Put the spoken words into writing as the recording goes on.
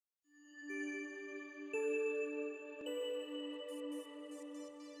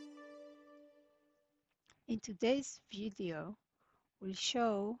In today's video, we'll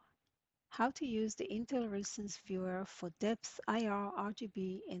show how to use the Intel RealSense Viewer for depth IR,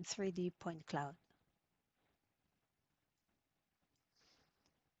 RGB, and 3D point cloud.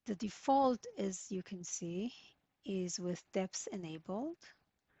 The default, as you can see, is with depth enabled.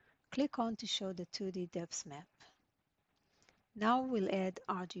 Click on to show the 2D depth map. Now we'll add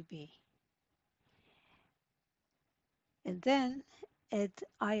RGB. And then add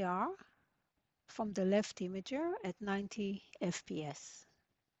IR from the left imager at 90 FPS.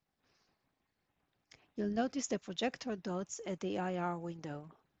 You'll notice the projector dots at the IR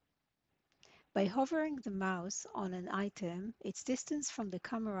window. By hovering the mouse on an item, its distance from the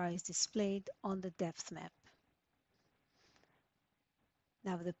camera is displayed on the depth map.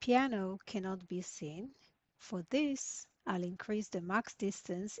 Now the piano cannot be seen. For this, I'll increase the max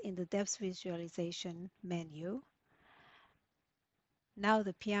distance in the depth visualization menu. Now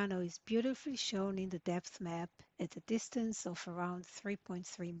the piano is beautifully shown in the depth map at a distance of around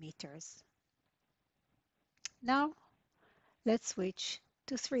 3.3 meters. Now, let's switch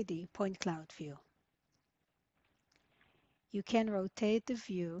to 3D point cloud view. You can rotate the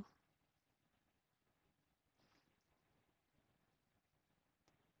view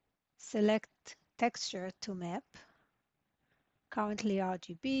select texture to map. Currently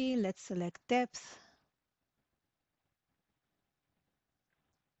RGB, let's select depth.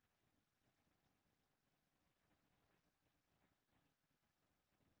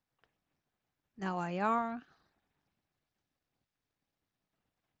 Now IR.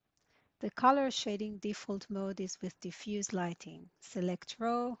 The color shading default mode is with diffuse lighting. Select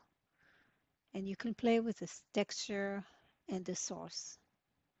row, and you can play with the texture and the source.